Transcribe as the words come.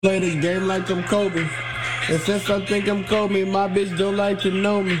Play this game like I'm Kobe. And since I think I'm Kobe, my bitch don't like to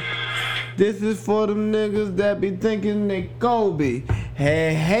know me. This is for them niggas that be thinking they Kobe.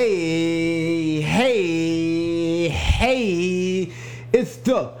 Hey, hey, hey, hey. It's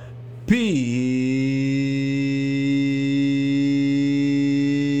the big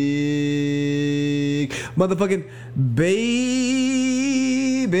motherfucking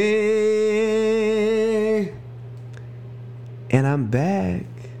baby. And I'm back.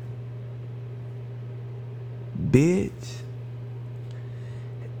 Bitch.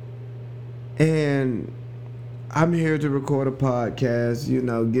 And I'm here to record a podcast,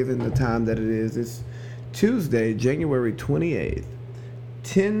 given the time that it is. It's Tuesday, January 28th,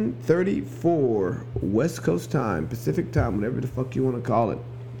 10:34 West Coast time, Pacific time, whatever the fuck you want to call it.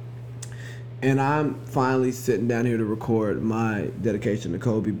 And I'm finally sitting down here to record my Dedication to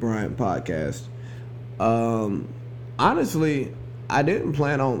Kobe Bryant podcast. Honestly, I didn't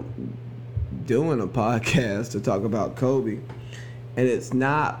plan on doing a podcast to talk about Kobe, and it's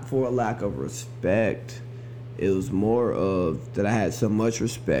not for a lack of respect. It was more of that I had so much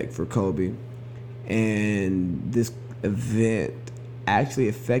respect for Kobe, and this event actually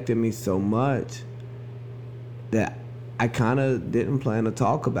affected me so much that I kind of didn't plan to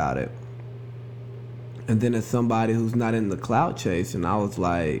talk about it. And then as somebody who's not in the clout chase, and I was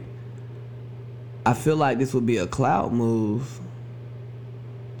like, I feel like this would be a clout move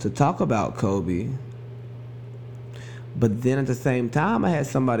to talk about Kobe. But then at the same time, I had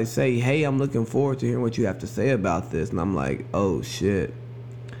somebody say, hey, I'm looking forward to hearing what you have to say about this. And I'm like, oh shit,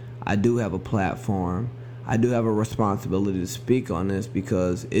 I do have a platform. I do have a responsibility to speak on this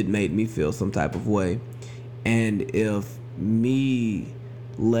because it made me feel some type of way. And if me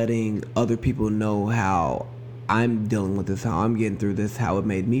letting other people know how I'm dealing with this, how I'm getting through this, how it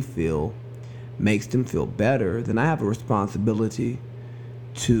made me feel, makes them feel better, then I have a responsibility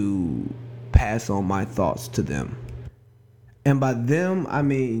to pass on my thoughts to them. And by them, I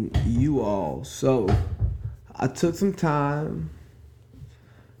mean you all. So I took some time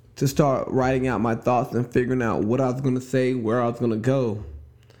to start writing out my thoughts and figuring out what I was going to say, where I was going to go.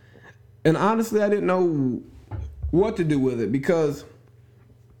 And honestly, I didn't know what to do with it because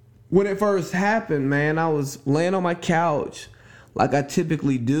when it first happened, man, I was laying on my couch like I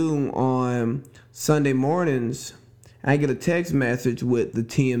typically do on Sunday mornings. I get a text message with the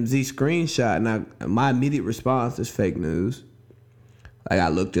TMZ screenshot, and my immediate response is fake news. Like, I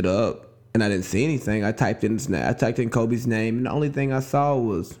looked it up, and I didn't see anything. I typed in Kobe's name, and the only thing I saw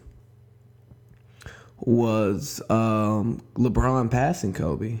was LeBron passing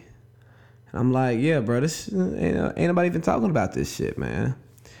Kobe. And I'm like, yeah, bro, this ain't nobody even talking about this shit, man.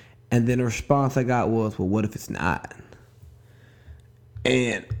 And then the response I got was, well, what if it's not?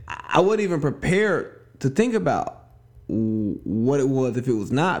 And I wasn't even prepared to think about what it was if it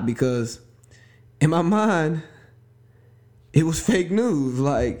was not, because in my mind it was fake news.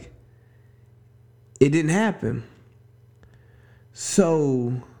 Like, it didn't happen.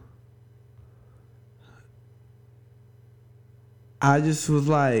 So I just was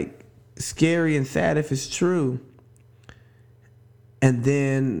like, scary and sad if it's true. And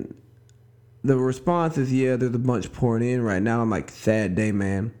then the response is, yeah, there's a bunch pouring in right now. I'm like, sad day,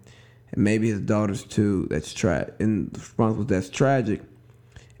 man. And maybe his daughters too. That's and the response was, that's tragic.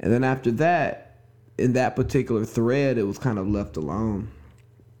 And then after that, in that particular thread, it was kind of left alone.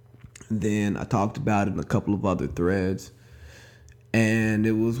 And then I talked about it in a couple of other threads. And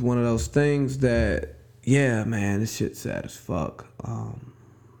it was one of those things that, yeah, man, this shit's sad as fuck.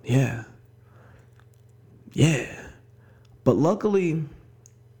 Yeah. But luckily,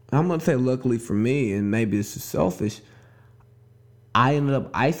 I'm going to say luckily for me, and maybe this is selfish, I ended up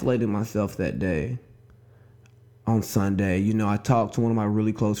isolating myself that day on Sunday. I talked to one of my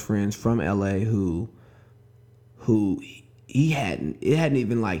really close friends from LA who it hadn't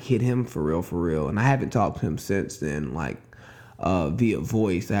even like hit him for real. And I haven't talked to him since then, like via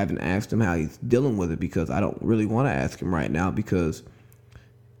voice. I haven't asked him how he's dealing with it because I don't really want to ask him right now, because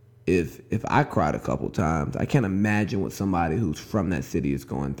if I cried a couple times, I can't imagine what somebody who's from that city is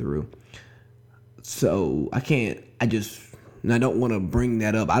going through. So I don't want to bring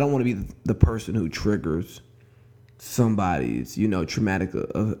that up. I don't want to be the person who triggers somebody's, traumatic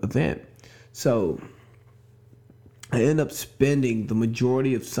event. So I ended up spending the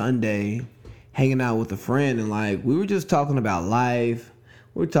majority of Sunday hanging out with a friend, and like, we were just talking about life.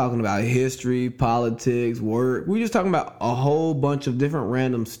 We were talking about history, politics, work. We were just talking about a whole bunch of different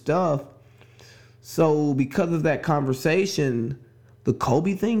random stuff. So because of that conversation, the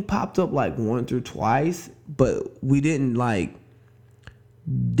Kobe thing popped up like once or twice, but we didn't like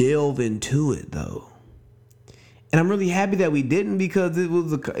delve into it though. And I'm really happy that we didn't, because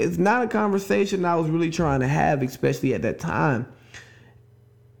it's not a conversation I was really trying to have, especially at that time.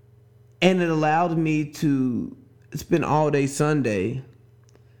 And it allowed me to spend all day Sunday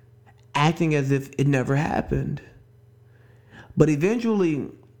acting as if it never happened. But eventually,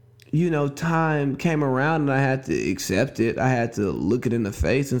 time came around and I had to accept it. I had to look it in the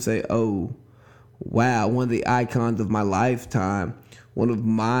face and say, oh, wow, one of the icons of my lifetime, one of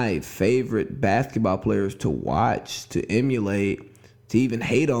my favorite basketball players to watch, to emulate, to even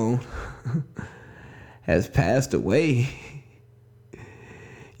hate on, has passed away.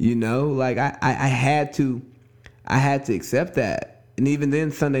 I had to accept that. And even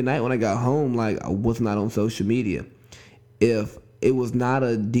then, Sunday night when I got home, I was not on social media. If it was not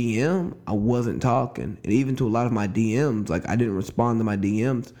a DM, I wasn't talking. And even to a lot of my DMs, I didn't respond to my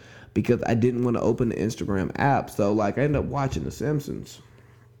DMs because I didn't want to open the Instagram app. So I ended up watching The Simpsons.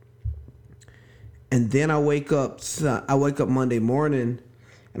 And then I wake up Monday morning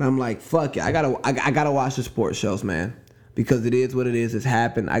and I'm like, fuck it. I gotta watch the sports shows, man. Because it is what it is. It's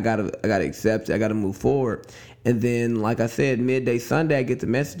happened. I gotta accept it. I gotta move forward. And then, like I said, midday Sunday, I get the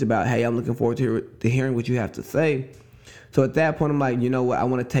message about, hey, I'm looking forward to hearing what you have to say. So at that point, I'm like, you know what? I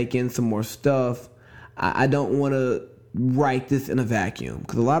want to take in some more stuff. I don't want to write this in a vacuum.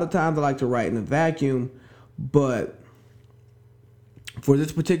 Because a lot of times I like to write in a vacuum. But for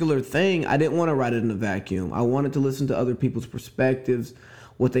this particular thing, I didn't want to write it in a vacuum. I wanted to listen to other people's perspectives,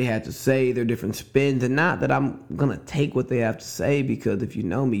 what they had to say, their different spins. And not that I'm going to take what they have to say, because if you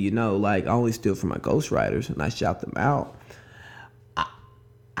know me, I only steal from my ghostwriters and I shout them out.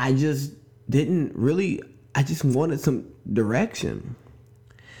 I just didn't really... I just wanted some direction.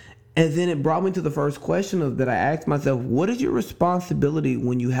 And then it brought me to the first question that I asked myself, what is your responsibility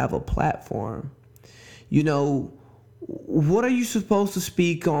when you have a platform? What are you supposed to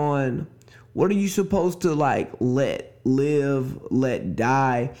speak on? What are you supposed to let live, let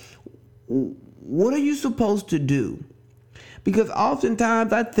die? What are you supposed to do? Because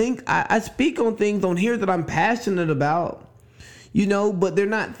oftentimes I think I speak on things on here that I'm passionate about, but they're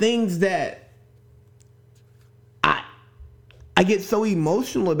not things that I get so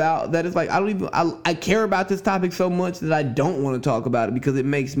emotional about, that it's I care about this topic so much that I don't want to talk about it because it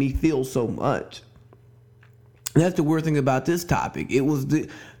makes me feel so much. And that's the weird thing about this topic. It was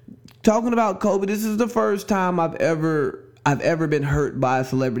talking about Kobe. This is the first time I've ever been hurt by a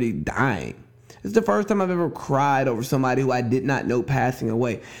celebrity dying. It's the first time I've ever cried over somebody who I did not know passing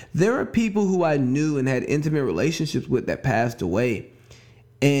away. There are people who I knew and had intimate relationships with that passed away,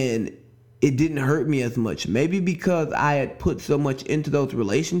 and it didn't hurt me as much. Maybe because I had put so much into those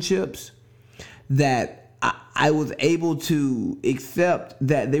relationships that I was able to accept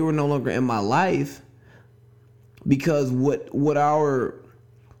that they were no longer in my life, because what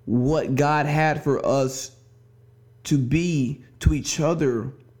God had for us to be to each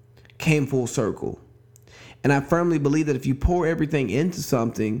other came full circle. And I firmly believe that if you pour everything into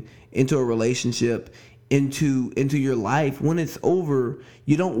something, into a relationship, into your life, when it's over,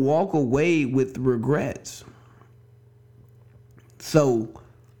 you don't walk away with regrets. So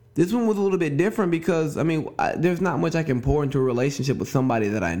this one was a little bit different because, there's not much I can pour into a relationship with somebody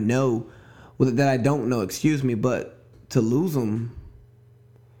that I know, that I don't know, but to lose them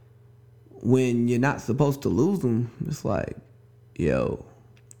when you're not supposed to lose them, it's I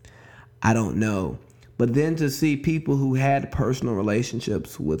don't know. But then to see people who had personal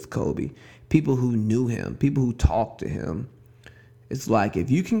relationships with Kobe, people who knew him, people who talked to him, it's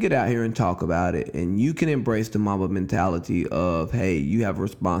if you can get out here and talk about it, and you can embrace the Mamba mentality of, hey, you have a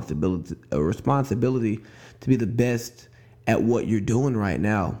responsibility to be the best at what you're doing right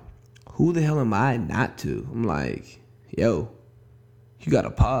now. Who the hell am I not to? I'm you got a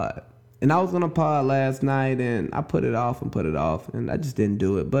pod. And I was on a pod last night, and I put it off, and I just didn't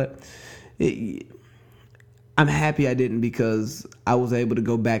do it. But I'm happy I didn't, because I was able to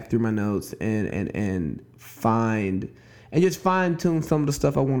go back through my notes and find and just fine-tune some of the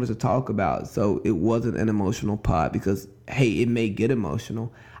stuff I wanted to talk about. So it wasn't an emotional pod, because, hey, it may get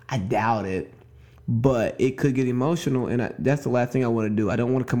emotional. I doubt it, but it could get emotional, and that's the last thing I want to do. I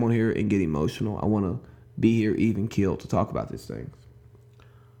don't want to come on here and get emotional. I want to be here even keeled to talk about these things.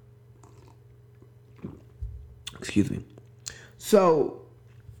 Excuse me. So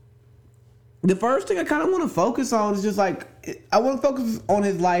the first thing I kind of want to focus on is just I want to focus on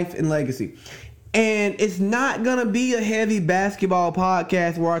his life and legacy. And it's not going to be a heavy basketball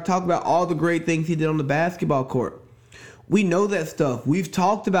podcast where I talk about all the great things he did on the basketball court. We know that stuff. We've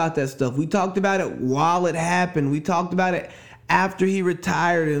talked about that stuff. We talked about it while it happened. We talked about it after he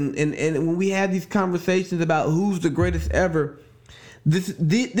retired. And when we had these conversations about who's the greatest ever,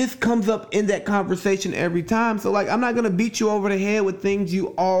 This comes up in that conversation every time. So like, I'm not going to beat you over the head with things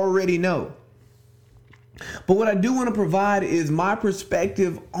you already know. But what I do want to provide is my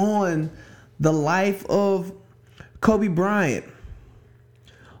perspective on the life of Kobe Bryant.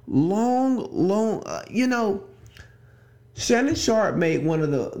 Shannon Sharpe made one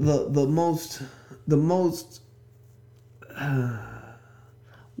of the most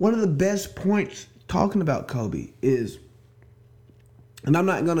one of the best points talking about Kobe is, and I'm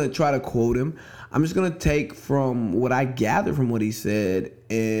not going to try to quote him. I'm just going to take from what I gather from what he said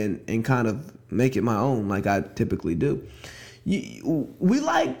and kind of make it my own, like I typically do. We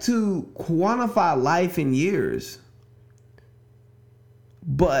like to quantify life in years,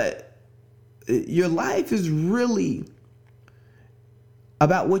 but your life is really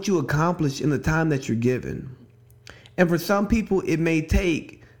about what you accomplish in the time that you're given. And for some people, it may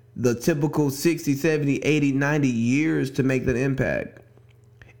take the typical 60, 70, 80, 90 years to make that impact.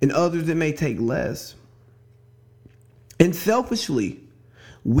 In others, it may take less. And selfishly,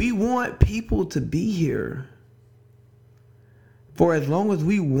 we want people to be here for as long as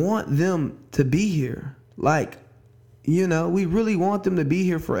we want them to be here. Like, we really want them to be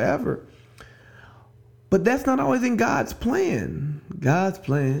here forever. But that's not always in God's plan. God's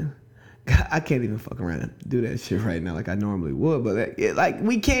plan. God, I can't even fuck around and do that shit right now like I normally would. But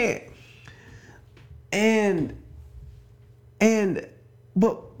we can't.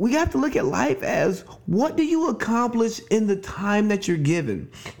 But we have to look at life as, what do you accomplish in the time that you're given?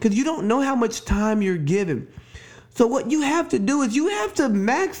 Because you don't know how much time you're given. So what you have to do is you have to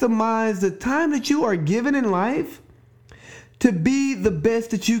maximize the time that you are given in life to be the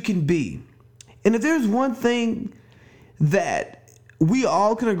best that you can be. And if there's one thing that we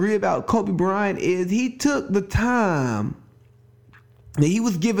all can agree about Kobe Bryant, is he took the time that he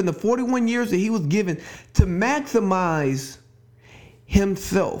was given, the 41 years that he was given, to maximize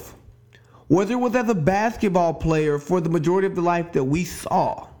himself, whether it was as a basketball player for the majority of the life that we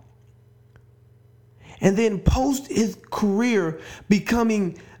saw, and then post his career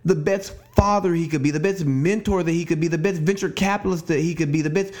becoming the best father he could be, the best mentor that he could be, the best venture capitalist that he could be, the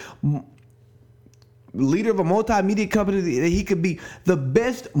best leader of a multimedia company that he could be, the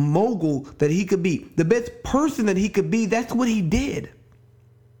best mogul that he could be, the best person that he could be. That's what he did.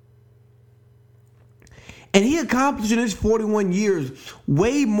 And he accomplished in his 41 years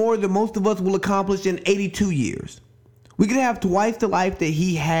way more than most of us will accomplish in 82 years. We could have twice the life that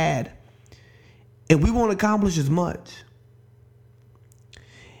he had, and we won't accomplish as much.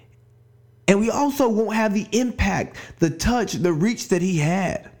 And we also won't have the impact, the touch, the reach that he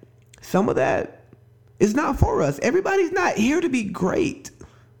had. Some of that is not for us. Everybody's not here to be great.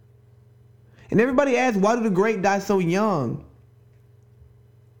 And everybody asks, why do the great die so young?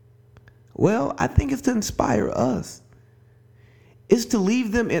 Well, I think it's to inspire us. It's to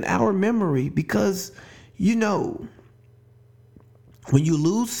leave them in our memory because, when you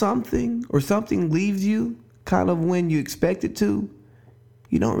lose something or something leaves you kind of when you expect it to,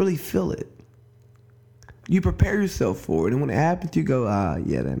 you don't really feel it. You prepare yourself for it. And when it happens, you go,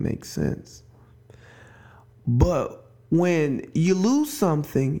 yeah, that makes sense. But when you lose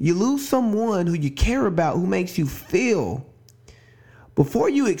something, you lose someone who you care about, who makes you feel, before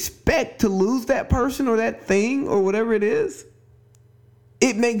you expect to lose that person or that thing or whatever it is,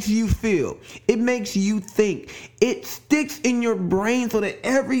 it makes you feel. It makes you think. It sticks in your brain so that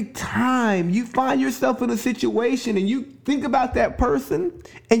every time you find yourself in a situation and you think about that person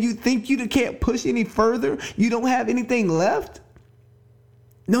and you think you can't push any further, you don't have anything left.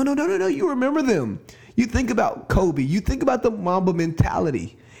 No. You remember them. You think about Kobe. You think about the Mamba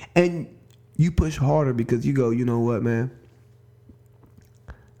mentality. And you push harder because you go, you know what, man?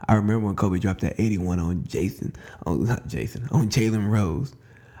 I remember when Kobe dropped that 81 on Jalen Rose.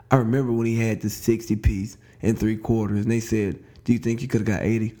 I remember when he had the 60 piece and 3/4, and they said, do you think you could have got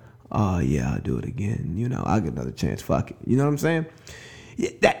 80? Oh, yeah, I'll do it again. I'll get another chance. Fuck it. You know what I'm saying?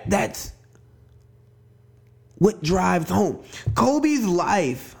 Yeah, that's what drives home. Kobe's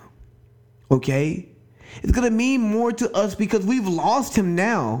life, okay, is going to mean more to us because we've lost him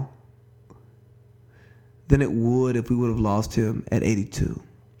now than it would if we would have lost him at 82.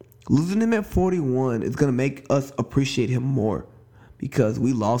 Losing him at 41 is going to make us appreciate him more because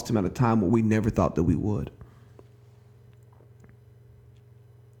we lost him at a time where we never thought that we would.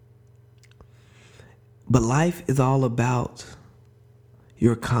 But life is all about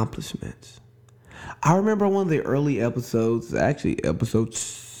your accomplishments. I remember one of the early episodes, actually episode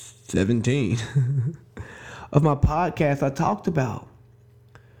 17 of my podcast, I talked about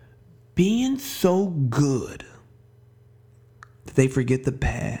being so good that they forget the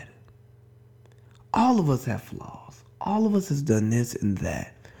bad. All of us have flaws. all of us has done this and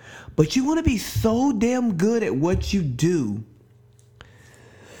that. But you want to be so damn good at what you do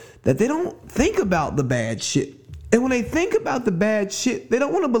that they don't think about the bad shit. And when they think about the bad shit, they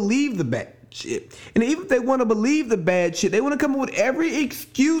don't want to believe the bad shit. And even if they want to believe the bad shit, they want to come up with every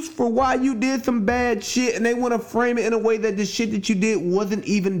excuse for why you did some bad shit, and they want to frame it in a way that the shit that you did wasn't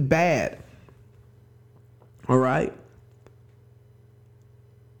even bad. All right?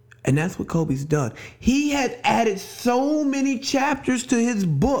 And that's what Kobe's done. He had added so many chapters to his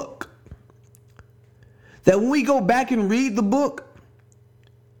book that when we go back and read the book,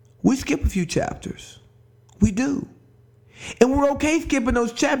 we skip a few chapters. We do. And we're okay skipping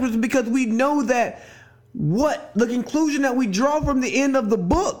those chapters because we know that what the conclusion that we draw from the end of the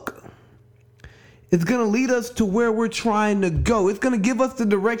book is going to lead us to where we're trying to go. It's going to give us the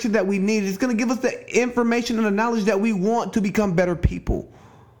direction that we need. It's going to give us the information and the knowledge that we want to become better people.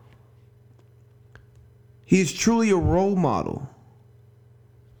 He is truly a role model.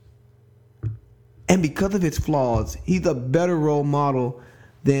 And because of his flaws, he's a better role model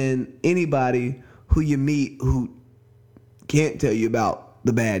than anybody who you meet who can't tell you about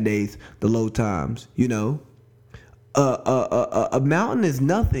the bad days, the low times, you know. A mountain is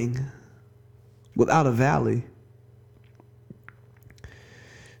nothing without a valley.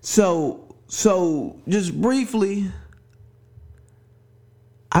 So just briefly,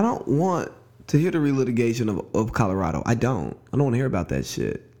 I don't want to hear the relitigation of Colorado. I don't want to hear about that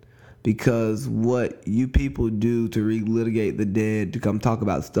shit. Because what you people do to relitigate the dead, to come talk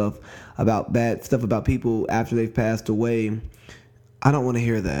about stuff, about bad stuff about people after they've passed away, I don't want to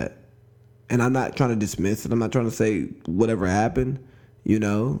hear that. And I'm not trying to dismiss it. I'm not trying to say whatever happened. You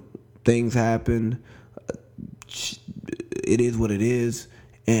know, things happen. It is what it is.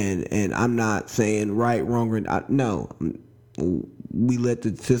 And I'm not saying right, wrong, or no. We let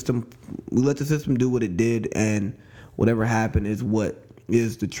the system do what it did, and whatever happened is what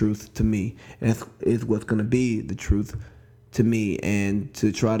is the truth to me, and is what's going to be the truth to me. And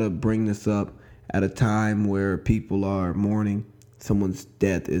to try to bring this up at a time where people are mourning someone's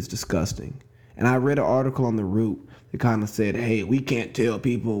death is disgusting. And I read an article on The Root that kind of said, hey, we can't tell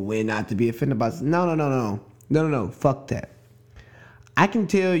people when not to be offended by this. No, fuck that. I can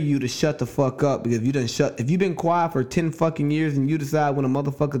tell you to shut the fuck up because if you've been quiet for 10 fucking years and you decide when a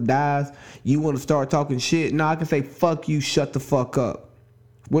motherfucker dies, you want to start talking shit. No, I can say, fuck you, shut the fuck up.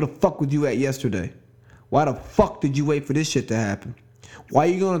 Where the fuck was you at yesterday? Why the fuck did you wait for this shit to happen? Why are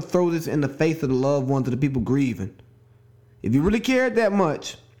you going to throw this in the face of the loved ones of the people grieving? If you really cared that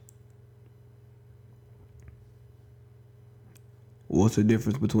much, what's the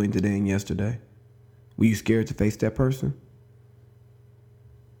difference between today and yesterday? Were you scared to face that person?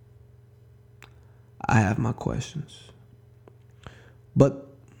 I have my questions. But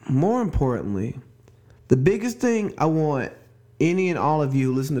more importantly, the biggest thing I want any and all of you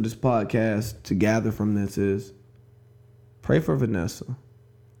who listen to this podcast to gather from this is pray for Vanessa.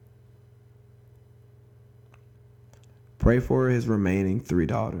 Pray for his remaining 3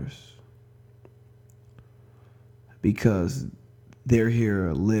 daughters. Because they're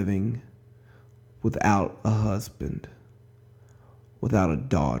here living without a husband, without a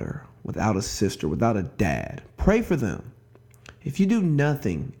daughter, without a sister, without a dad. Pray for them. If you do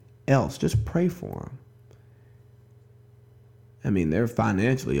nothing else, just pray for them. I mean, they're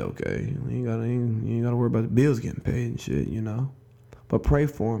financially okay. You ain't gotta worry about the bills getting paid and shit, you know. But pray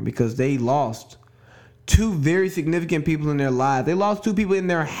for them because they lost 2 very significant people in their lives. They lost 2 people in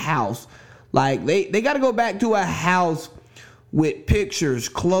their house. Like, they got to go back to a house with pictures,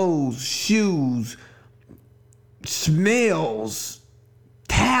 clothes, shoes, smells,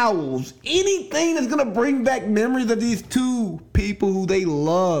 towels, anything that's going to bring back memories of these 2 people who they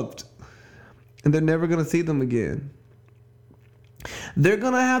loved. And they're never going to see them again. They're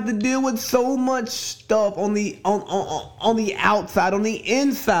going to have to deal with so much stuff on the outside, on the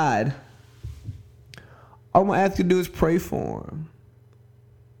inside. All I'm going to ask you to do is pray for them.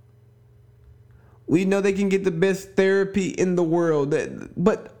 We know they can get the best therapy in the world,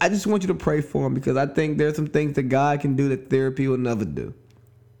 but I just want you to pray for them because I think there's some things that God can do that therapy will never do.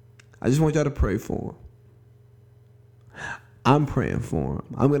 I just want y'all to pray for them. I'm praying for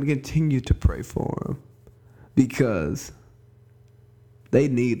them. I'm going to continue to pray for them because they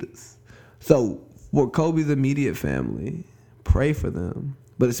need us. So for Kobe's immediate family, pray for them.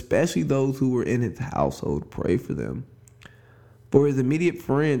 But especially those who were in his household, pray for them. For his immediate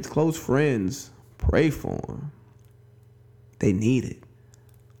friends, close friends, pray for them. They need it.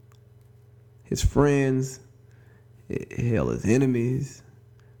 His friends, hell, his enemies,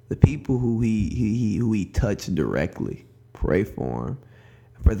 the people who he touched directly, pray for him.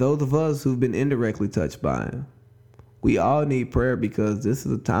 For those of us who've been indirectly touched by him, We all need prayer because this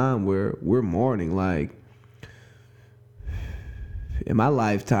is a time where we're mourning. Like, in my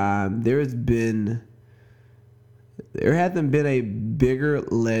lifetime, there hasn't been a bigger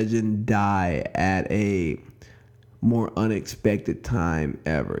legend die at a more unexpected time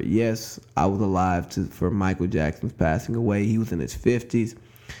ever. Yes, I was alive for Michael Jackson's passing away. He was in his 50s,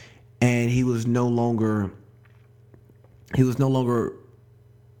 and he was getting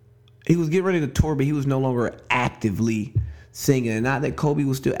ready to tour, but he was no longer actively singing. And not that Kobe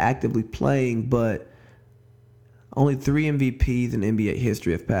was still actively playing, but only 3 MVPs in NBA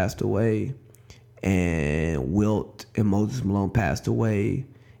history have passed away. And Wilt and Moses Malone passed away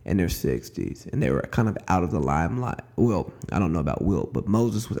in their 60s. And they were kind of out of the limelight. Well, I don't know about Wilt, but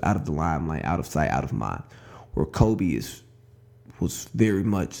Moses was out of the limelight, out of sight, out of mind. Where Kobe was very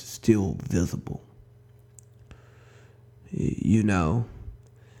much still visible. You know?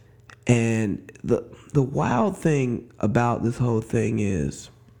 And the wild thing about this whole thing is,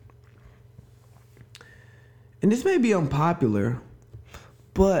 and this may be unpopular,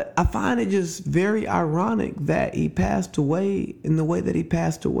 but I find it just very ironic that he passed away in the way that he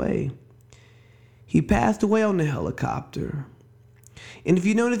passed away. He passed away on the helicopter. And if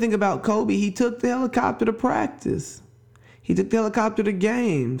you know anything about Kobe, he took the helicopter to practice. He took the helicopter to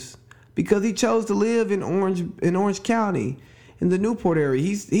games because he chose to live in Orange County, in the Newport area.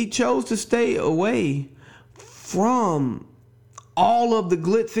 He chose to stay away from all of the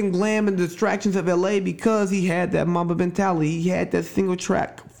glitz and glam and distractions of LA because he had that Mamba mentality. He had that single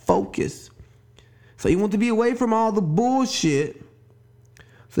track focus. So he wanted to be away from all the bullshit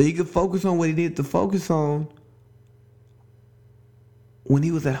so he could focus on what he needed to focus on when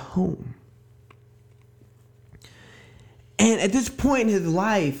he was at home. And at this point in his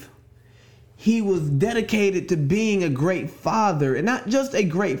life, he was dedicated to being a great father, and not just a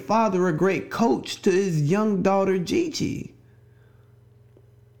great father, a great coach to his young daughter, Gigi.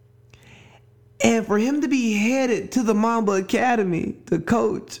 And for him to be headed to the Mamba Academy to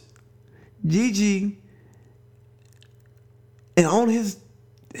coach Gigi, and on his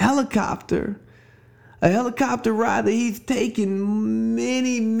helicopter, a helicopter ride that he's taken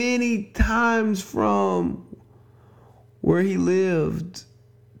many, many times from where he lived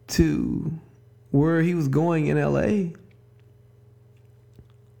to where he was going in LA.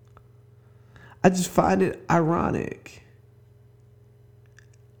 I just find it ironic.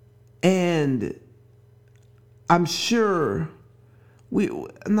 And I'm sure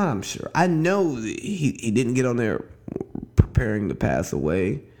I know that he didn't get on there preparing to pass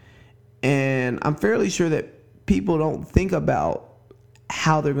away. And I'm fairly sure that people don't think about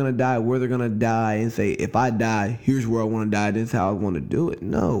how they're going to die, where they're going to die, and say, if I die, here's where I want to die, this is how I want to do it.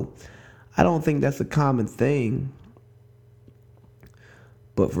 No, I don't think that's a common thing.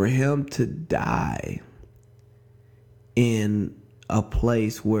 But for him to die in a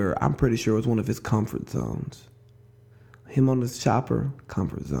place where I'm pretty sure it was one of his comfort zones. Him on this chopper,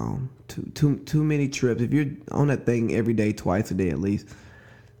 comfort zone. Too many trips. If you're on that thing every day, twice a day at least,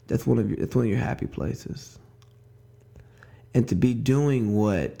 that's one of your happy places. And to be doing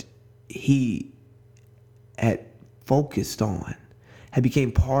what he had focused on, had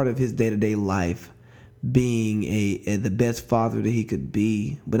became part of his day-to-day life, being the best father that he could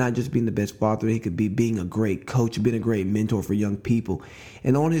be, but not just being the best father that he could be, being a great coach, being a great mentor for young people,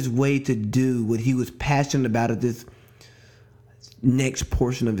 and on his way to do what he was passionate about at this next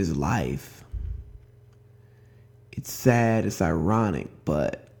portion of his life. It's sad, it's ironic,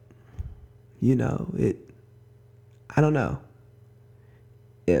 but I don't know.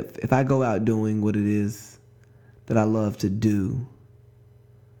 If I go out doing what it is that I love to do,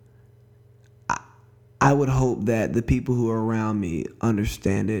 I would hope that the people who are around me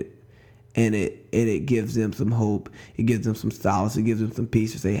understand it, and it gives them some hope. It gives them some solace. It gives them some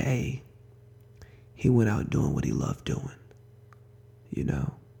peace to say, hey, he went out doing what he loved doing,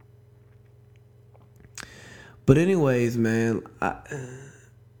 But anyways, man,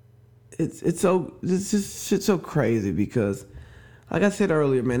 it's just shit's so crazy because, like I said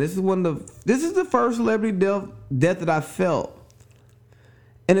earlier, man, this is the first celebrity death that I felt.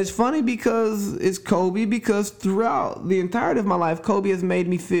 And it's funny because it's Kobe, because throughout the entirety of my life, Kobe has made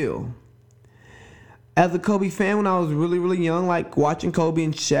me feel. As a Kobe fan, when I was really, really young, like watching Kobe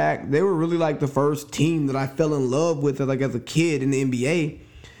and Shaq, they were really like the first team that I fell in love with as a kid in the NBA.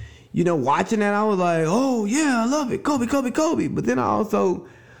 Watching that, I was like, oh yeah, I love it. Kobe, Kobe, Kobe. But then I also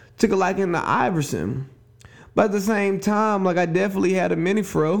took a liking to Iverson. But at the same time, like I definitely had a mini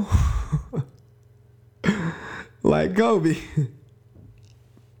fro. Like Kobe.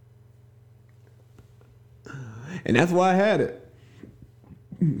 And that's why I had it.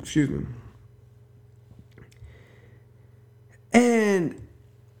 Excuse me.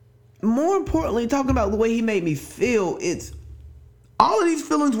 importantly, talking about the way he made me feel, it's all of these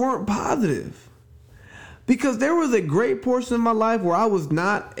feelings weren't positive. Because there was a great portion of my life where I was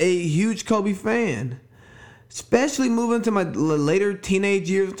not a huge Kobe fan. Especially moving to my later teenage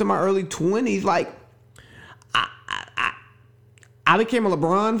years, to my early 20s. Like, I became a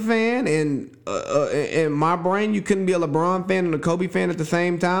LeBron fan, and in my brain, you couldn't be a LeBron fan and a Kobe fan at the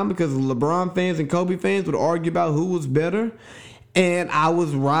same time, because LeBron fans and Kobe fans would argue about who was better. And I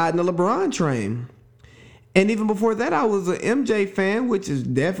was riding the LeBron train. And even before that, I was an MJ fan, which has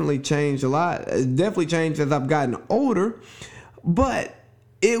definitely changed a lot. It's definitely changed as I've gotten older. But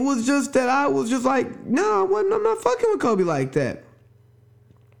it was just that I was just like, no, I'm not fucking with Kobe like that.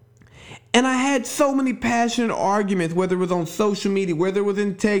 And I had so many passionate arguments, whether it was on social media, whether it was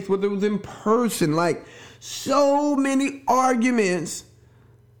in text, whether it was in person, like so many arguments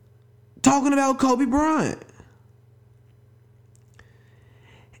talking about Kobe Bryant.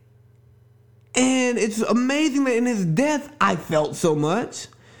 And it's amazing that in his death, I felt so much.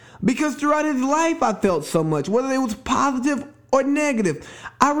 Because throughout his life, I felt so much, whether it was positive or negative.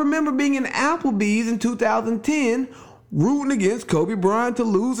 I remember being in Applebee's in 2010, rooting against Kobe Bryant to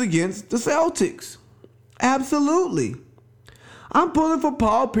lose against the Celtics. Absolutely. I'm pulling for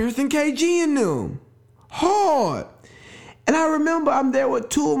Paul Pierce and KG and them. Hard. And I remember I'm there with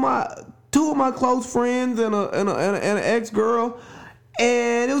two of my close friends and an ex-girl.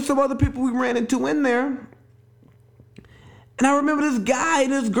 And it was some other people we ran into in there. And I remember this guy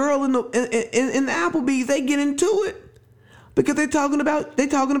and this girl in the Applebee's, they get into it. Because they talking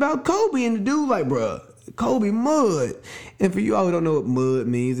about Kobe, and the dude like, bruh, Kobe mud. And for you all who don't know what mud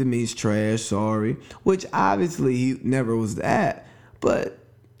means, it means trash, sorry. Which obviously he never was that. But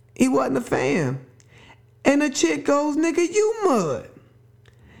he wasn't a fan. And the chick goes, nigga, you mud.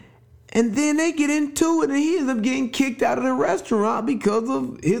 And then they get into it, and he ends up getting kicked out of the restaurant because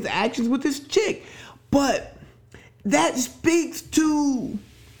of his actions with this chick. But that speaks to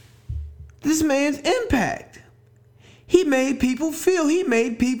this man's impact. He made people feel. He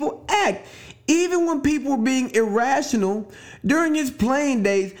made people act. Even when people were being irrational, during his playing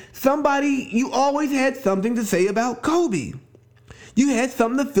days, you always had something to say about Kobe. You had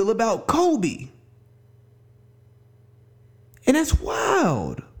something to feel about Kobe. And that's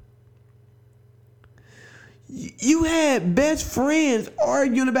wild. You had best friends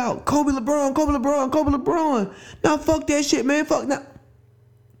arguing about Kobe LeBron. Now fuck that shit, man. Fuck now.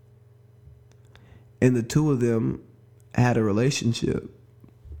 And the two of them had a relationship.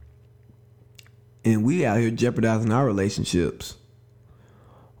 And we out here jeopardizing our relationships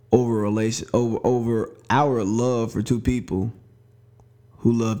over our love for two people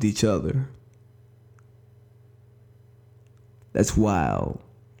who loved each other. That's wild.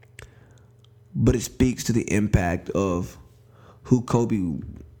 But it speaks to the impact of who Kobe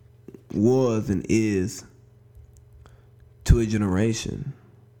was and is to a generation.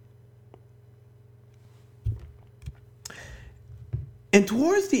 And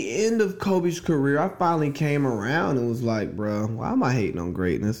towards the end of Kobe's career, I finally came around and was like, bro, why am I hating on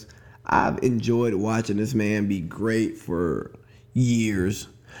greatness? I've enjoyed watching this man be great for years.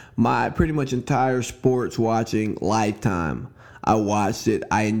 My pretty much entire sports watching lifetime. I watched it,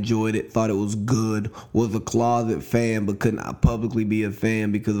 I enjoyed it, thought it was good, was a closet fan, but couldn't publicly be a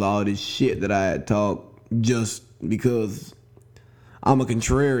fan because of all this shit that I had talked just because I'm a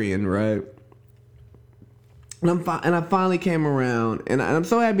contrarian, right? And I finally came around, and I'm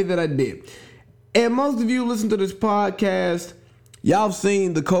so happy that I did. And most of you listen to this podcast, y'all have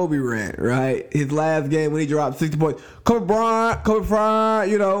seen the Kobe rant, right? His last game when he dropped 60 points. Kobe Bryant,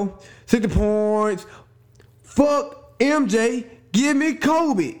 60 points. Fuck MJ, give me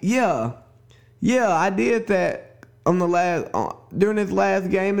Kobe. Yeah, I did that on during this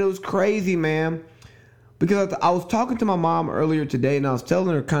last game. It was crazy, man. Because I was talking to my mom earlier today, and I was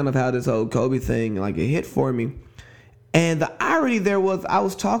telling her kind of how this whole Kobe thing, like, it hit for me. And the irony there was, I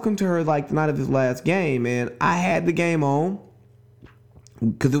was talking to her like the night of his last game, and I had the game on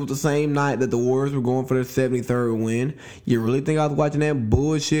because it was the same night that the Warriors were going for their 73rd win. You really think I was watching that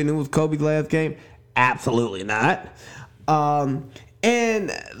bullshit and it was Kobe's last game? Absolutely not. And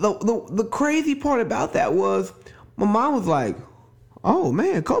the crazy part about that was my mom was like, oh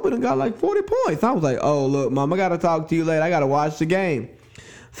man, Kobe done got like 40 points. I was like, oh look, mom, I gotta talk to you later. I gotta watch the game.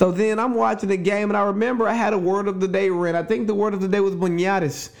 So then I'm watching the game, and I remember I had a word of the day read. I think the word of the day was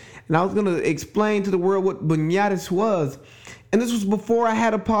buñatis. And I was gonna explain to the world what buñatis was. And this was before I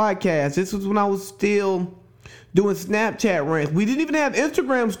had a podcast. This was when I was still doing Snapchat rants. We didn't even have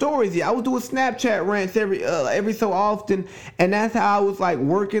Instagram stories yet. I was doing Snapchat rants every so often, and that's how I was like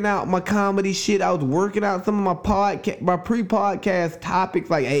working out my comedy shit. I was working out some of my pre-podcast topics.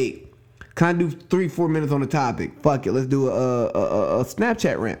 Like, hey, Can I do 3-4 minutes on the topic? Fuck it, let's do a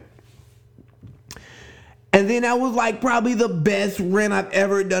Snapchat rant. And then that was like probably the best rant I've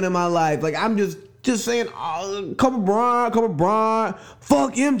ever done in my life. Like I'm just saying, oh, Kobe Bryant,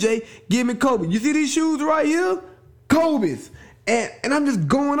 fuck MJ, give me Kobe. You see these shoes right here? Kobe's. And I'm just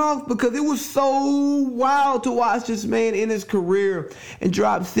going off because it was so wild to watch this man in his career and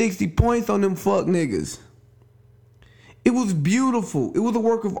drop 60 points on them fuck niggas. It was beautiful. It was a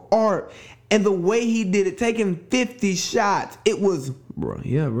work of art. And the way he did it, taking 50 shots, it was, bro,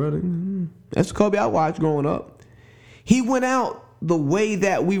 yeah, brother. That's the Kobe I watched growing up. He went out the way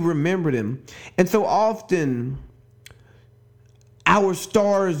that we remembered him. And so often, our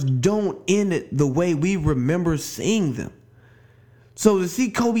stars don't end it the way we remember seeing them. So to see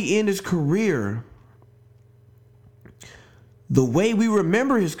Kobe end his career the way we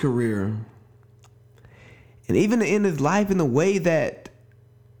remember his career, and even to end his life in the way that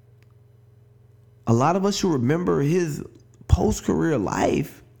a lot of us should remember his post-career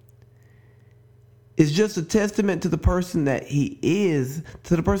life, is just a testament to the person that he is,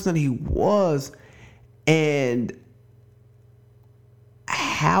 to the person that he was, and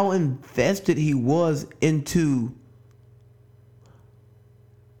how invested he was into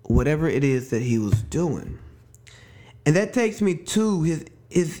whatever it is that he was doing. And that takes me to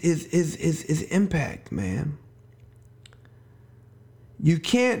his impact, man. You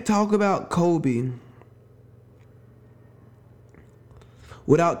can't talk about Kobe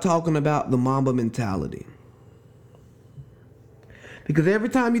without talking about the Mamba mentality. Because every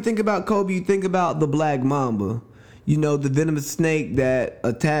time you think about Kobe, you think about the Black Mamba. You know, the venomous snake that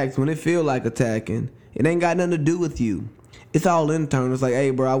attacks when it feel like attacking. It ain't got nothing to do with you. It's all internal. It's like,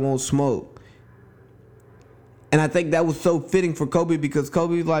 hey, bro, I won't smoke. And I think that was so fitting for Kobe because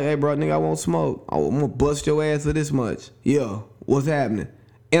Kobe's like, hey, bro, nigga, I won't smoke. I'm going to bust your ass for this much. Yeah, what's happening?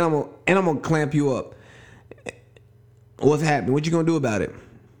 And I'm gonna clamp you up. What's happening? What you going to do about it?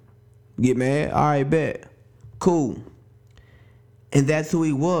 Get mad? All right, bet. Cool. And that's who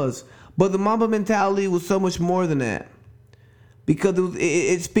he was. But the Mamba mentality was so much more than that. Because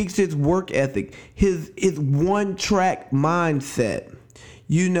it speaks to his work ethic, his one-track mindset.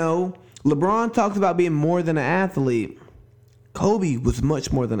 You know, LeBron talks about being more than an athlete. Kobe was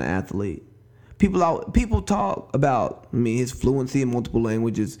much more than an athlete. People talk about, his fluency in multiple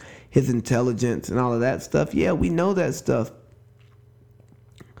languages, his intelligence and all of that stuff. Yeah, we know that stuff.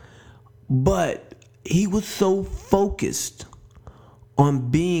 But he was so focused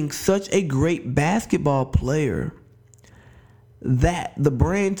on being such a great basketball player that the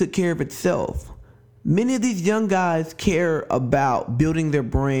brand took care of itself. Many of these young guys care about building their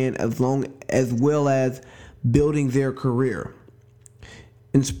brand as well as building their career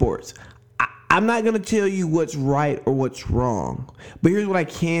in sports. I'm not going to tell you what's right or what's wrong, but here's what I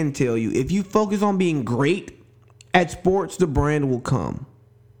can tell you. If you focus on being great at sports, the brand will come.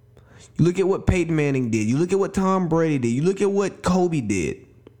 You look at what Peyton Manning did. You look at what Tom Brady did. You look at what Kobe did.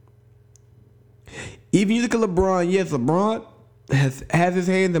 Even you look at LeBron. Yes, LeBron has his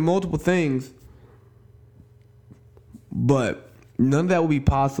hands in multiple things, but none of that will be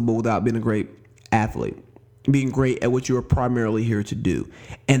possible without being a great athlete, being great at what you are primarily here to do.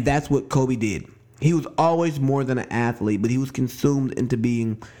 And that's what Kobe did. He was always more than an athlete, but he was consumed into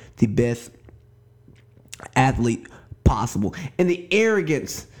being the best athlete possible. And the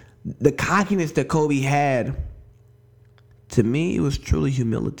arrogance, the cockiness that Kobe had, to me, it was truly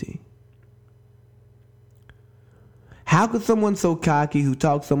humility. How could someone so cocky, who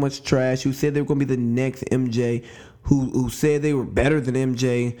talked so much trash, who said they were going to be the next MJ, who said they were better than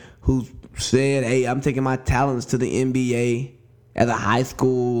MJ, who said, hey, I'm taking my talents to the NBA as a high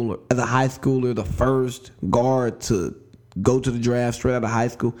schooler, the first guard to go to the draft straight out of high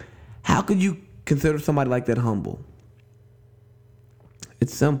school. How could you consider somebody like that humble?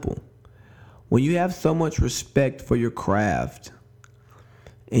 It's simple. When you have so much respect for your craft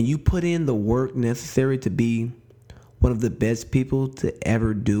and you put in the work necessary to be one of the best people to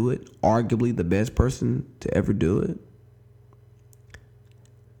ever do it, arguably the best person to ever do it,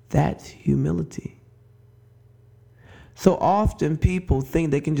 that's humility. So often people think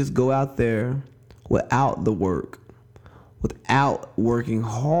they can just go out there without the work, without working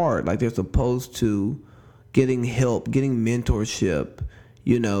hard like they're supposed to, getting help, getting mentorship,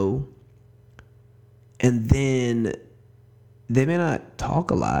 and then they may not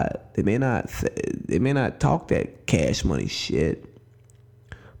talk a lot. They may not talk that cash money shit.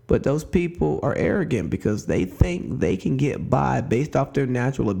 But those people are arrogant because they think they can get by based off their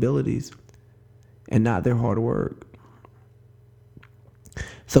natural abilities and not their hard work.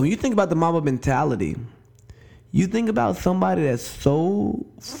 So when you think about the Mamba mentality, You think about somebody that's so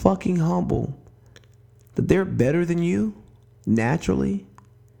fucking humble that they're better than you naturally,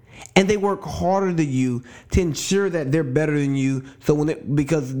 and they work harder than you to ensure that they're better than you. So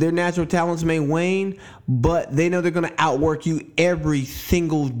because their natural talents may wane, but they know they're going to outwork you every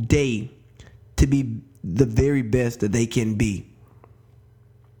single day to be the very best that they can be.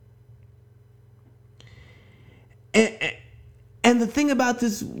 And the thing about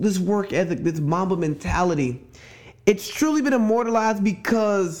this work ethic, this Mamba mentality, it's truly been immortalized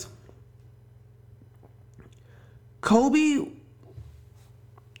because Kobe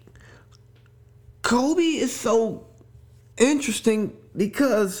is so interesting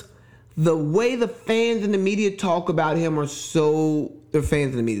because the way the fans and the media talk about him they're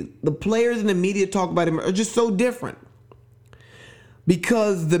fans in the media. The players in the media talk about him are just so different.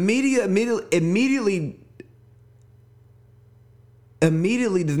 Because the media immediately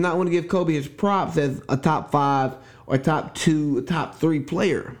does not want to give Kobe his props as a top 5 or a top 2, a top 3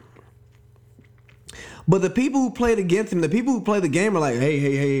 player. But the people who played against him, the people who play the game are like,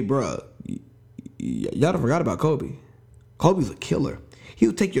 hey, bro, y'all done forgot about Kobe. Kobe's a killer.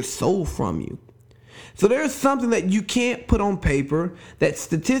 He'll take your soul from you. So there's something that you can't put on paper, that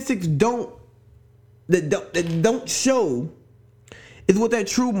statistics don't show, is what that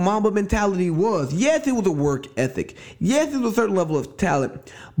true Mamba mentality was. Yes, it was a work ethic. Yes, it was a certain level of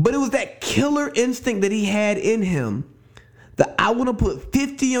talent. But it was that killer instinct that he had in him. That I want to put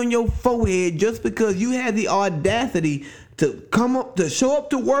 50 on your forehead just because you had the audacity to show up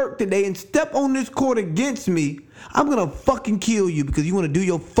to work today and step on this court against me. I'm going to fucking kill you because you want to do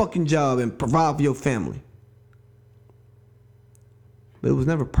your fucking job and provide for your family. But it was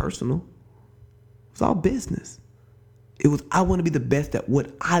never personal. It was all business. It was, I want to be the best at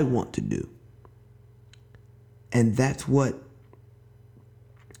what I want to do. And that's what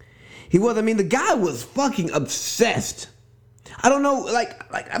he was. I mean, the guy was fucking obsessed. I don't know, like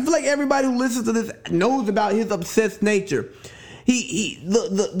I feel like everybody who listens to this knows about his obsessed nature.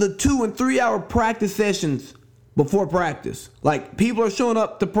 The 2 and 3 hour practice sessions before practice. Like, people are showing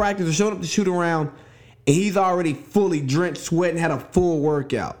up to practice or showing up to shoot around, and he's already fully drenched, sweating, had a full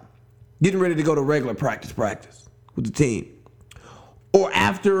workout, getting ready to go to regular practice with the team. Or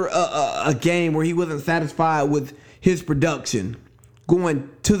after a game where he wasn't satisfied with his production, going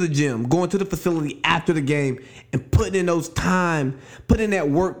to the gym, going to the facility after the game, and putting in those time, putting in that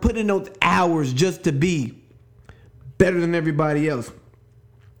work, putting in those hours just to be better than everybody else.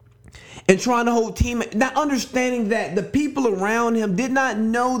 And trying to hold team, not understanding that the people around him did not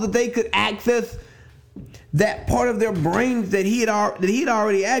know that they could access that part of their brains that he'd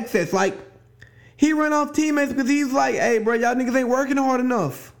already accessed. Like, he ran off teammates because he's like, hey, bro, y'all niggas ain't working hard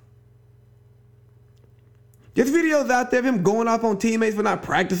enough. There's videos out there of him going off on teammates for not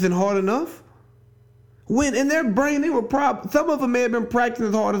practicing hard enough. When in their brain, some of them may have been practicing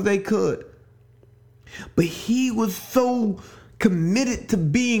as hard as they could. But he was so committed to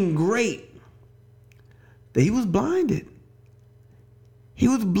being great that he was blinded. He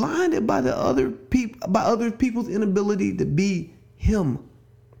was blinded by other people's inability to be him.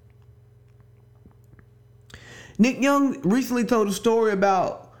 Nick Young recently told a story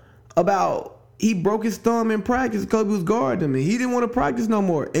about he broke his thumb in practice. Kobe was guarding him, and he didn't want to practice no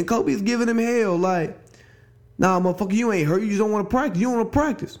more. And Kobe's giving him hell, like, nah, motherfucker, you ain't hurt. You just don't want to practice. You don't want to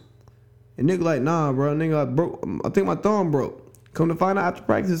practice. And Nick like, nah, bro, nigga, I think my thumb broke. Come to find out after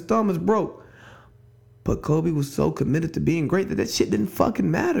practice, his thumb is broke. But Kobe was so committed to being great that shit didn't fucking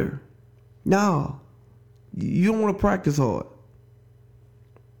matter. No, you don't want to practice hard.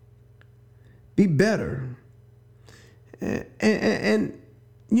 Be better. And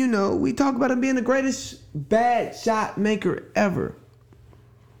you know, we talk about him being the greatest bad shot maker ever.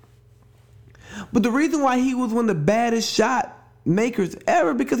 But the reason why he was one of the baddest shot makers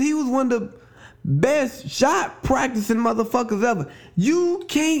ever, because he was one of the best shot practicing motherfuckers ever. You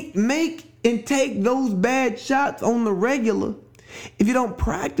can't make and take those bad shots on the regular if you don't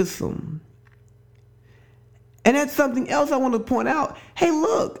practice them. And that's something else I want to point out. Hey,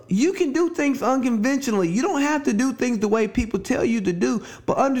 look, you can do things unconventionally. You don't have to do things the way people tell you to do,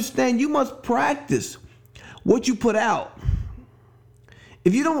 but understand you must practice what you put out.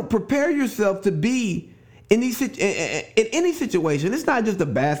 If you don't prepare yourself to be in any situation, it's not just a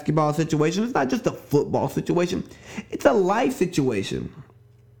basketball situation, it's not just a football situation, it's a life situation.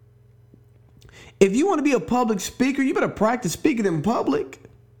 If you want to be a public speaker, you better practice speaking in public.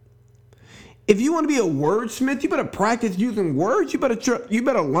 If you want to be a wordsmith, you better practice using words. You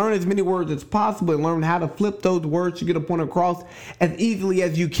better learn as many words as possible and learn how to flip those words to get a point across as easily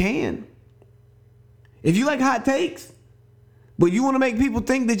as you can. If you like hot takes, But you want to make people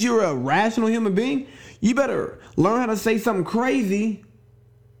think that you're a rational human being? You better learn how to say something crazy,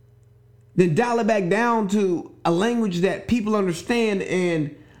 then dial it back down to a language that people understand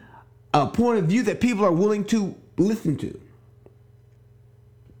and a point of view that people are willing to listen to.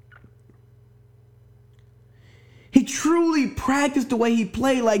 He truly practiced the way he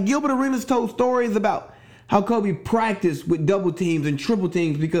played. Like Gilbert Arenas told stories about how Kobe practiced with double teams and triple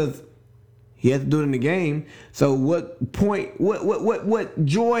teams because he had to do it in the game. So what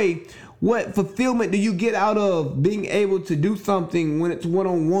joy, what fulfillment do you get out of being able to do something when it's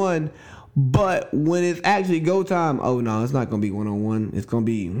one-on-one, but when it's actually go time, oh no, it's not going to be one-on-one. It's going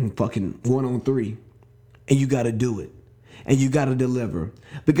to be fucking one-on-three. And you got to do it. And you got to deliver.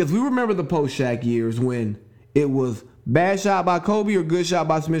 Because we remember the post-Shaq years when it was bad shot by Kobe or good shot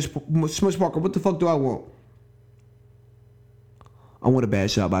by Smush Parker. What the fuck do I want? I want a bad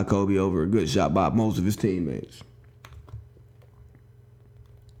shot by Kobe over a good shot by most of his teammates.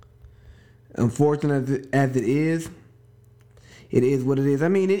 Unfortunate as it is what it is. I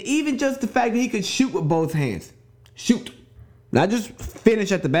mean, and even just the fact that he could shoot with both hands. Shoot. Not just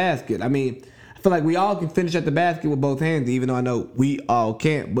finish at the basket. I mean, I feel like we all can finish at the basket with both hands, even though I know we all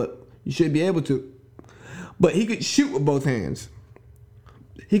can't, but you should be able to. But he could shoot with both hands.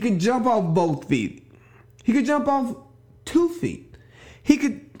 He could jump off both feet. He could jump off 2 feet. He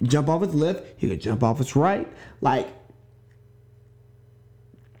could jump off his left. He could jump off his right. Like,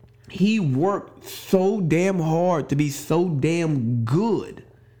 he worked so damn hard to be so damn good.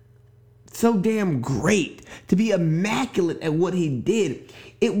 So damn great. To be immaculate at what he did.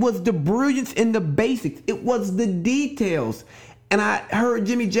 It was the brilliance in the basics. It was the details. And I heard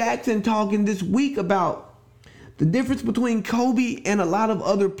Jimmy Jackson talking this week about the difference between Kobe and a lot of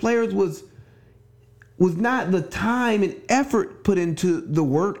other players was not the time and effort put into the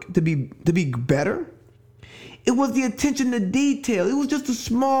work to be better. It was the attention to detail. It was just the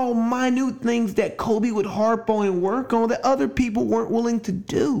small, minute things that Kobe would harp on and work on that other people weren't willing to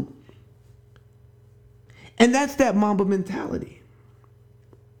do. And that's that Mamba mentality.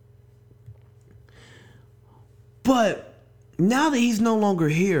 But now that he's no longer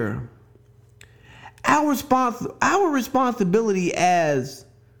here, our responsibility as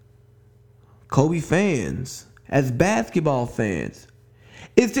Kobe fans, as basketball fans,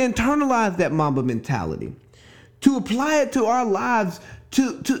 is to internalize that Mamba mentality, to apply it to our lives,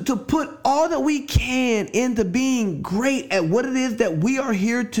 to put all that we can into being great at what it is that we are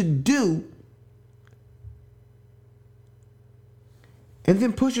here to do, and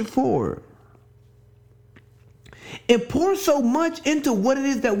then push it forward. And pour so much into what it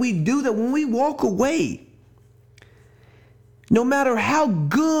is that we do that when we walk away, no matter how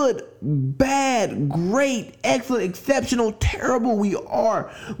good, bad, great, excellent, exceptional, terrible we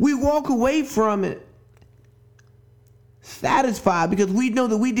are, we walk away from it satisfied because we know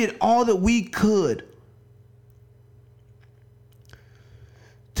that we did all that we could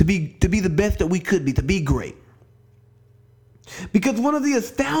to be the best that we could be, to be great. Because one of the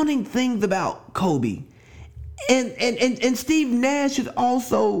astounding things about Kobe, and Steve Nash is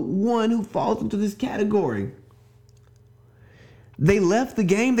also one who falls into this category. They left the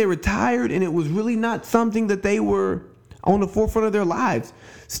game, they retired, and it was really not something that they were on the forefront of their lives.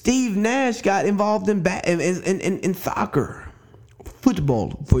 Steve Nash got involved in soccer,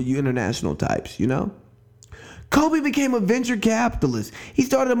 football for you international types, you know? Kobe became a venture capitalist. He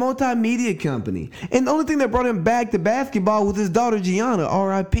started a multimedia company. And the only thing that brought him back to basketball was his daughter Gianna,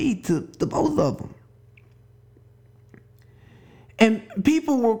 R.I.P. to both of them. And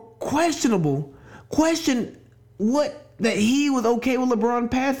people were question that he was okay with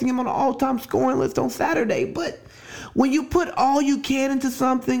LeBron passing him on the all-time scoring list on Saturday. But when you put all you can into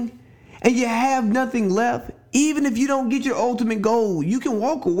something and you have nothing left, even if you don't get your ultimate goal, you can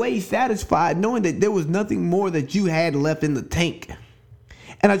walk away satisfied knowing that there was nothing more that you had left in the tank.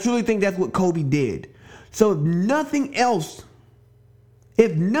 And I truly think that's what Kobe did. So if nothing else,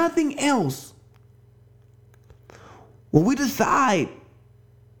 when we decide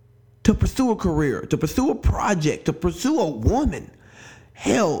to pursue a career, to pursue a project, to pursue a woman,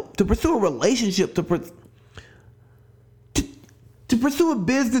 hell, to pursue a relationship, to pursue a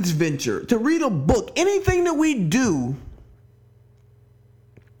business venture, to read a book, anything that we do,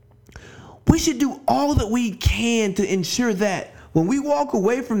 we should do all that we can to ensure that when we walk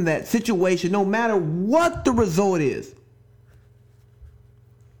away from that situation, no matter what the result is,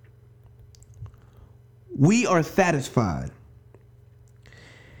 we are satisfied.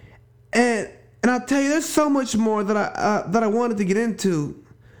 And I'll tell you, there's so much more that I wanted to get into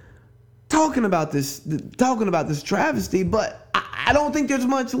talking about this travesty, but I don't think there's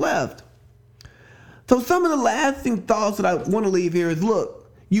much left. So some of the lasting thoughts that I want to leave here is, look,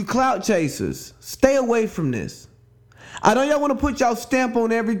 you clout chasers, stay away from this. I know y'all want to put y'all stamp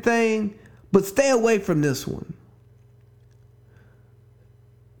on everything, but stay away from this one.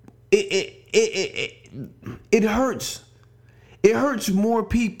 It hurts. It hurts more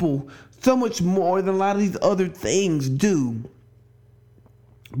people, so much more than a lot of these other things do.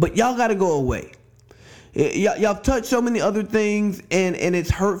 But y'all got to go away. Y'all touched so many other things, and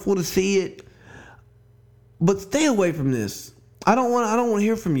it's hurtful to see it. But stay away from this. I don't want to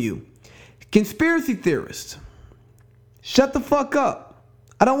hear from you. Conspiracy theorists, shut the fuck up.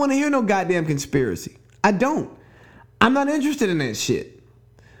 I don't want to hear no goddamn conspiracy. I don't. I'm not interested in that shit.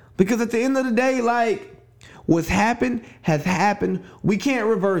 Because at the end of the day, like, what's happened has happened. We can't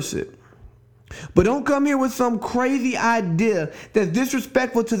reverse it. But don't come here with some crazy idea that's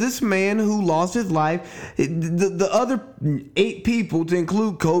disrespectful to this man who lost his life. The other 8 people, to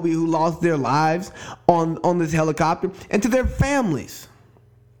include Kobe, who lost their lives on this helicopter, and to their families.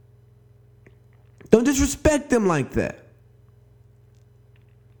 Don't disrespect them like that.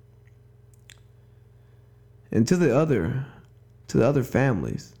 And to the other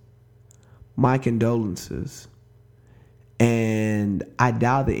families, my condolences. And I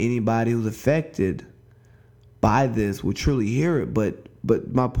doubt that anybody who's affected by this will truly hear it.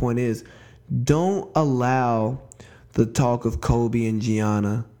 But my point is, don't allow the talk of Kobe and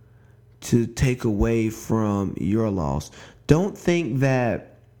Gianna to take away from your loss. Don't think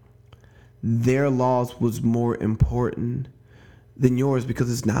that their loss was more important than yours,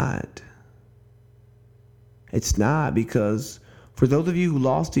 because it's not. It's not, because for those of you who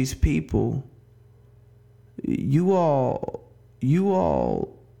lost these people, you all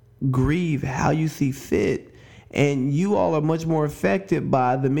grieve how you see fit, and you all are much more affected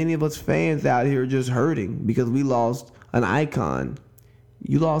by the many of us fans out here just hurting because we lost an icon.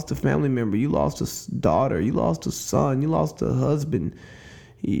 You lost a family member, you lost a daughter, you lost a son, you lost a husband,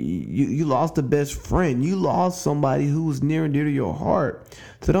 you lost a best friend, you lost somebody who was near and dear to your heart.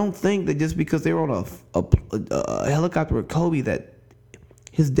 So don't think that just because they were on a helicopter with Kobe that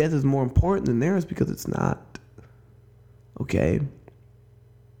his death is more important than theirs, because it's not. Okay?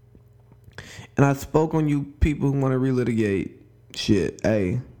 And I spoke on you people who want to relitigate shit.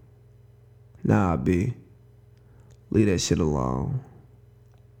 Hey, nah, B. Leave that shit alone.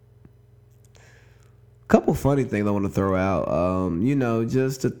 Couple funny things I want to throw out.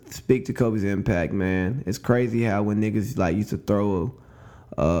 Just to speak to Kobe's impact, man. It's crazy how when niggas like used to throw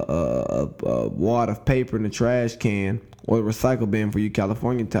a wad of paper in the trash can or the recycle bin for you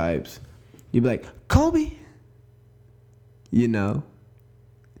California types, you'd be like, Kobe?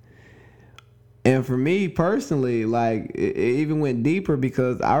 And for me personally, like, it even went deeper,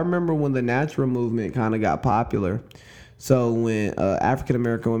 because I remember when the natural movement kind of got popular. So when African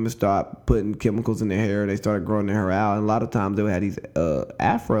American women started putting chemicals in their hair, they started growing their hair out, and a lot of times they would have these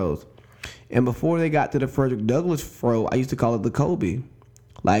afros. And before they got to the Frederick Douglass fro, I used to call it the Kobe.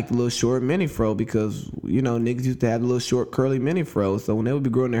 Like the little short mini fro, because, niggas used to have the little short curly mini fro. So when they would be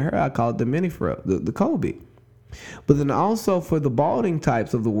growing their hair, I called it the mini fro, the Kobe. But then also for the balding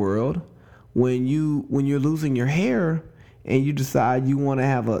types of the world, when you're losing your hair and you decide you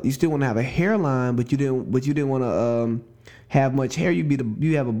still want to have a hairline, but you didn't want to have much hair,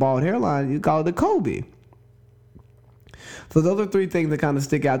 you have a bald hairline, you call it the Kobe. So those are 3 things that kind of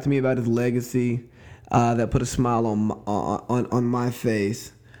stick out to me about his legacy, that put a smile on my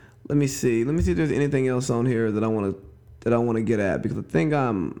face. Let me see if there's anything else on here that I want to get at, because I think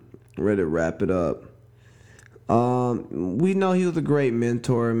I'm ready to wrap it up. We know he was a great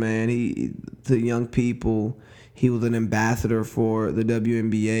mentor, man. To young people, he was an ambassador for the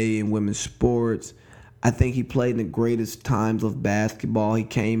WNBA and women's sports. I think he played in the greatest times of basketball. He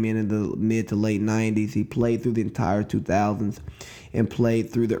came in the mid to late 90s. He played through the entire 2000s and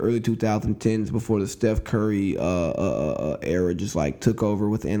played through the early 2010s before the Steph Curry era just like took over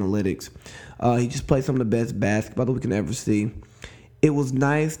with analytics. He just played some of the best basketball that we can ever see. It was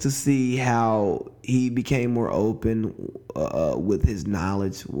nice to see how he became more open with his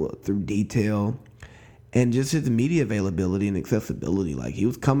knowledge through detail. And just his media availability and accessibility. Like, he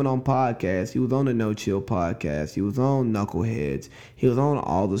was coming on podcasts. He was on the No Chill podcast. He was on Knuckleheads. He was on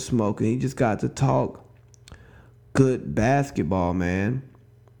All the Smoke. And he just got to talk good basketball, man.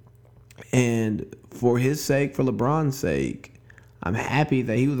 And for his sake, for LeBron's sake, I'm happy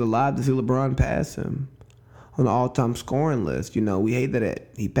that he was alive to see LeBron pass him on the all-time scoring list. We hate that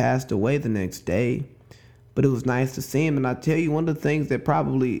he passed away the next day. But it was nice to see him. And I tell you, one of the things that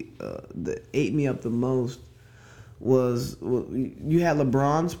probably that ate me up the most was you had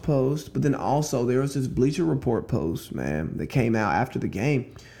LeBron's post, but then also there was this Bleacher Report post, man, that came out after the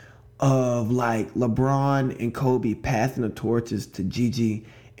game. of like LeBron and Kobe passing the torches to Gigi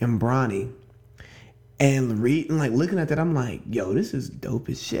and Bronny. And reading, like looking at that, I'm like, yo, this is dope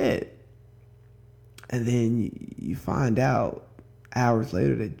as shit. And then you find out hours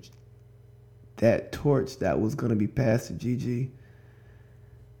later that that torch that was going to be passed to Gigi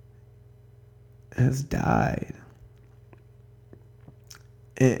has died.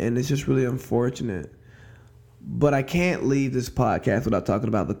 And it's just really unfortunate. But I can't leave this podcast without talking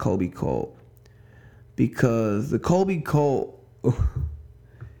about the Kobe cult. Because the Kobe cult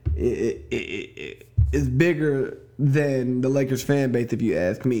is bigger than the Lakers fan base, if you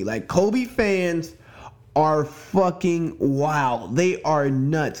ask me. Like, Kobe fans are fucking wild. They are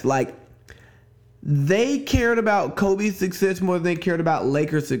nuts. Like, they cared about Kobe's success more than they cared about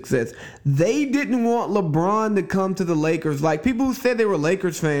Lakers' success. They didn't want LeBron to come to the Lakers. Like, people who said they were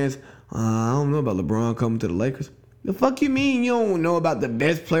Lakers fans, I don't know about LeBron coming to the Lakers. The fuck you mean you don't know about the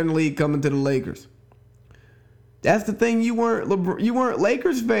best player in the league coming to the Lakers? That's the thing. You weren't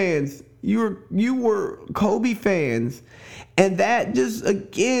Lakers fans. You were Kobe fans. And that just,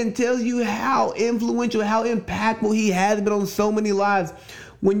 again, tells you how influential, how impactful he has been on so many lives.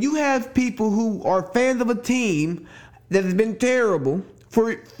 When you have people who are fans of a team that has been terrible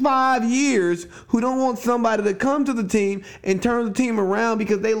for 5 years, who don't want somebody to come to the team and turn the team around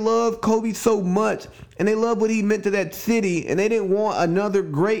because they love Kobe so much and they love what he meant to that city, and they didn't want another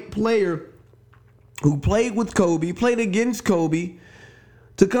great player who played with Kobe, played against Kobe,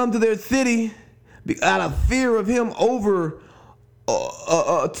 to come to their city out of fear of him over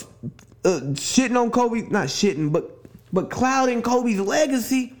shitting on Kobe, not shitting, but clouding Kobe's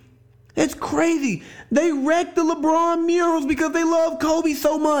legacy. It's crazy. They wrecked the LeBron murals because they love Kobe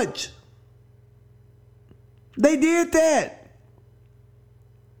so much. They did that.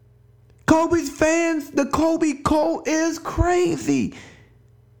 Kobe's fans, the Kobe cult is crazy.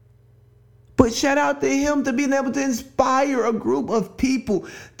 But shout out to him to being able to inspire a group of people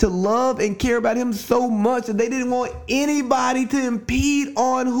to love and care about him so much that they didn't want anybody to impede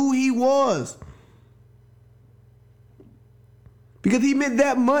on who he was. Because he meant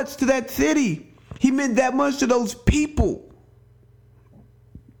that much to that city. He meant that much to those people.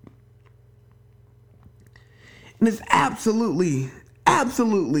 And it's absolutely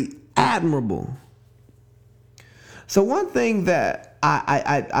admirable. So one thing that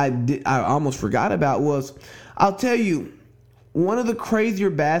I almost forgot about was, I'll tell you, one of the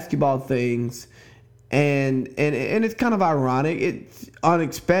crazier basketball things, and it's kind of ironic, it's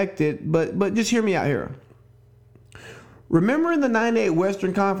unexpected, but just hear me out here. Remember in the 98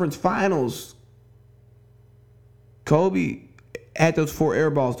 Western Conference Finals, Kobe had those 4 air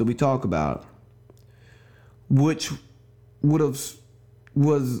balls that we talk about, which would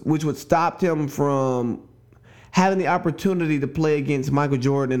stop him from having the opportunity to play against Michael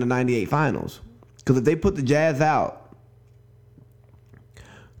Jordan in the 98 Finals. Because if they put the Jazz out,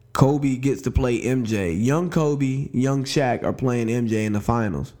 Kobe gets to play MJ. Young Kobe, young Shaq are playing MJ in the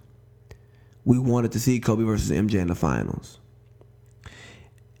finals. We wanted to see Kobe versus MJ in the finals.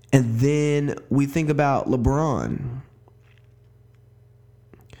 And then we think about LeBron.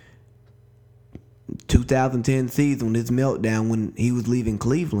 2010 season, his meltdown when he was leaving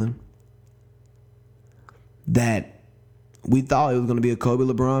Cleveland, that we thought it was going to be a Kobe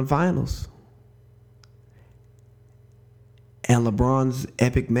LeBron finals. And LeBron's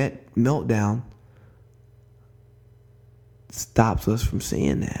epic meltdown stops us from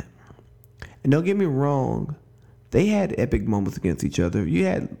seeing that. And don't get me wrong, they had epic moments against each other. You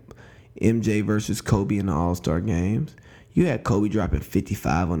had MJ versus Kobe in the All-Star games. You had Kobe dropping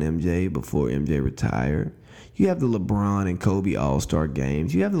 55 on MJ before MJ retired. You have the LeBron and Kobe All-Star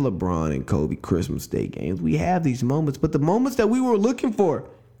games. You have the LeBron and Kobe Christmas Day games. We have these moments, but the moments that we were looking for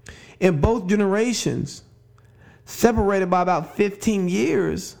in both generations, separated by about 15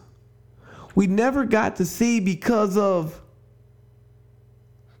 years, we never got to see because of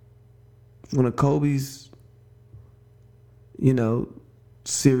one of Kobe's,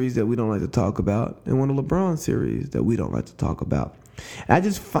 series that we don't like to talk about, and one of LeBron's series that we don't like to talk about. And I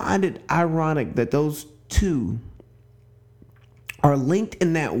just find it ironic that those two are linked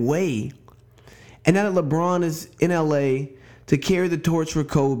in that way. And now that LeBron is in LA to carry the torch for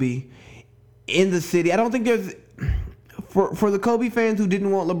Kobe in the city, I don't think there's, for the Kobe fans who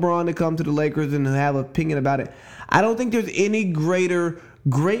didn't want LeBron to come to the Lakers and have an opinion about it, I don't think there's any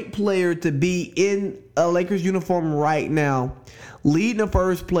great player to be in a Lakers uniform right now, leading a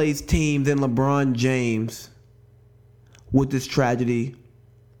first place team, than LeBron James with this tragedy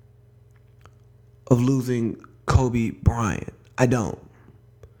of losing Kobe Bryant. I don't.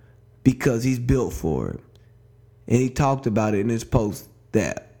 Because he's built for it. And he talked about it in his post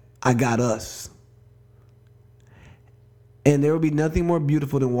that I got us. And there will be nothing more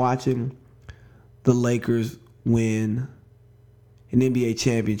beautiful than watching the Lakers win an NBA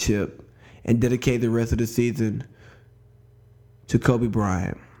championship and dedicate the rest of the season to Kobe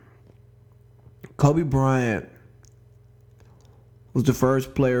Bryant. Kobe Bryant was the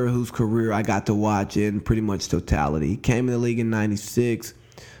first player whose career I got to watch in pretty much totality. He came in the league in 96.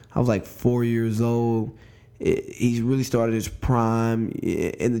 I was like 4 years old. He really started his prime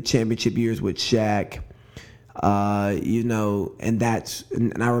in the championship years with Shaq. And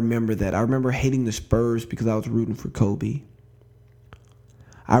I remember that. I remember hating the Spurs because I was rooting for Kobe.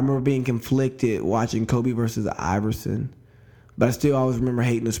 I remember being conflicted watching Kobe versus Iverson. But I still always remember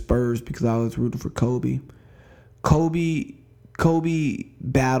hating the Spurs because I was rooting for Kobe. Kobe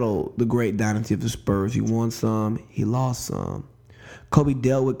battled the great dynasty of the Spurs. He won some, he lost some. Kobe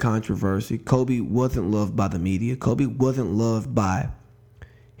dealt with controversy. Kobe wasn't loved by the media. Kobe wasn't loved by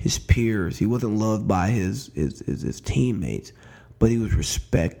his peers. He wasn't loved by his teammates, but he was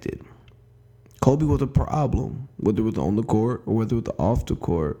respected. Kobe was a problem, whether it was on the court or whether it was off the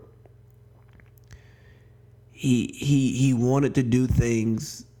court. He wanted to do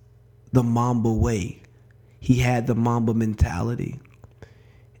things the Mamba way. He had the Mamba mentality.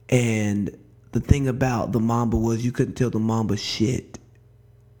 And the thing about the Mamba was you couldn't tell the Mamba shit.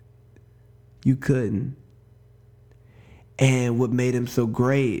 You couldn't. And what made him so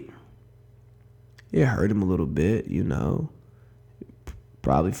great, it hurt him a little bit,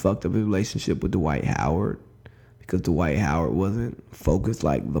 Probably fucked up his relationship with Dwight Howard because Dwight Howard wasn't focused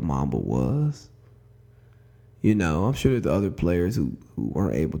like the Mamba was. I'm sure there's other players who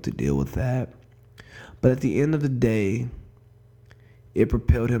weren't able to deal with that. But at the end of the day, it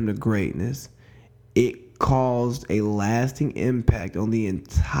propelled him to greatness. It caused a lasting impact on the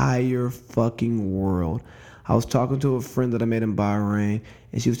entire fucking world. I was talking to a friend that I met in Bahrain,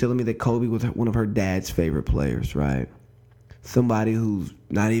 and she was telling me that Kobe was one of her dad's favorite players, right? Somebody who's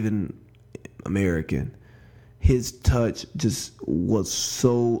not even American. His touch just was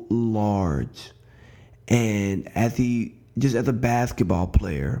so large. And as a basketball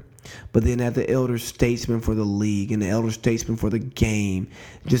player, but then as the elder statesman for the league and the elder statesman for the game,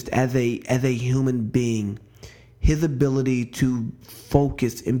 just as a human being, his ability to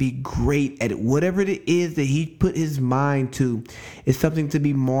focus and be great at it, whatever it is that he put his mind to, is something to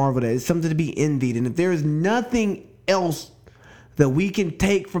be marveled at. It's something to be envied. And if there is nothing else that we can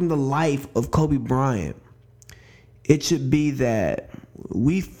take from the life of Kobe Bryant, it should be that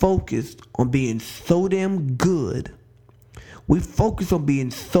we focused on being so damn good. We focus on being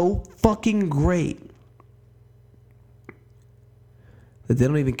so fucking great that they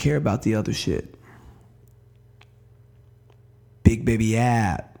don't even care about the other shit. Big Baby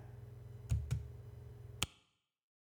App.